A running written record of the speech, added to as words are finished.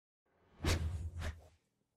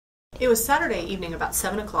It was Saturday evening about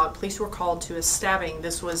 7 o'clock. Police were called to a stabbing.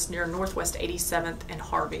 This was near Northwest 87th and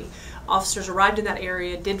Harvey. Officers arrived in that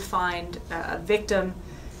area, did find a victim.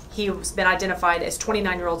 He's been identified as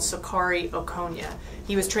 29-year-old Sokari Okonya.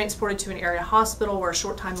 He was transported to an area hospital where a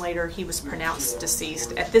short time later he was pronounced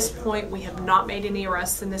deceased. At this point, we have not made any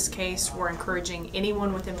arrests in this case. We're encouraging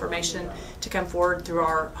anyone with information to come forward through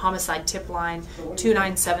our homicide tip line,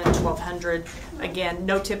 297-1200. Again,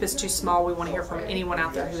 no tip is too small. We want to hear from anyone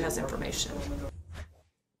out there who has information.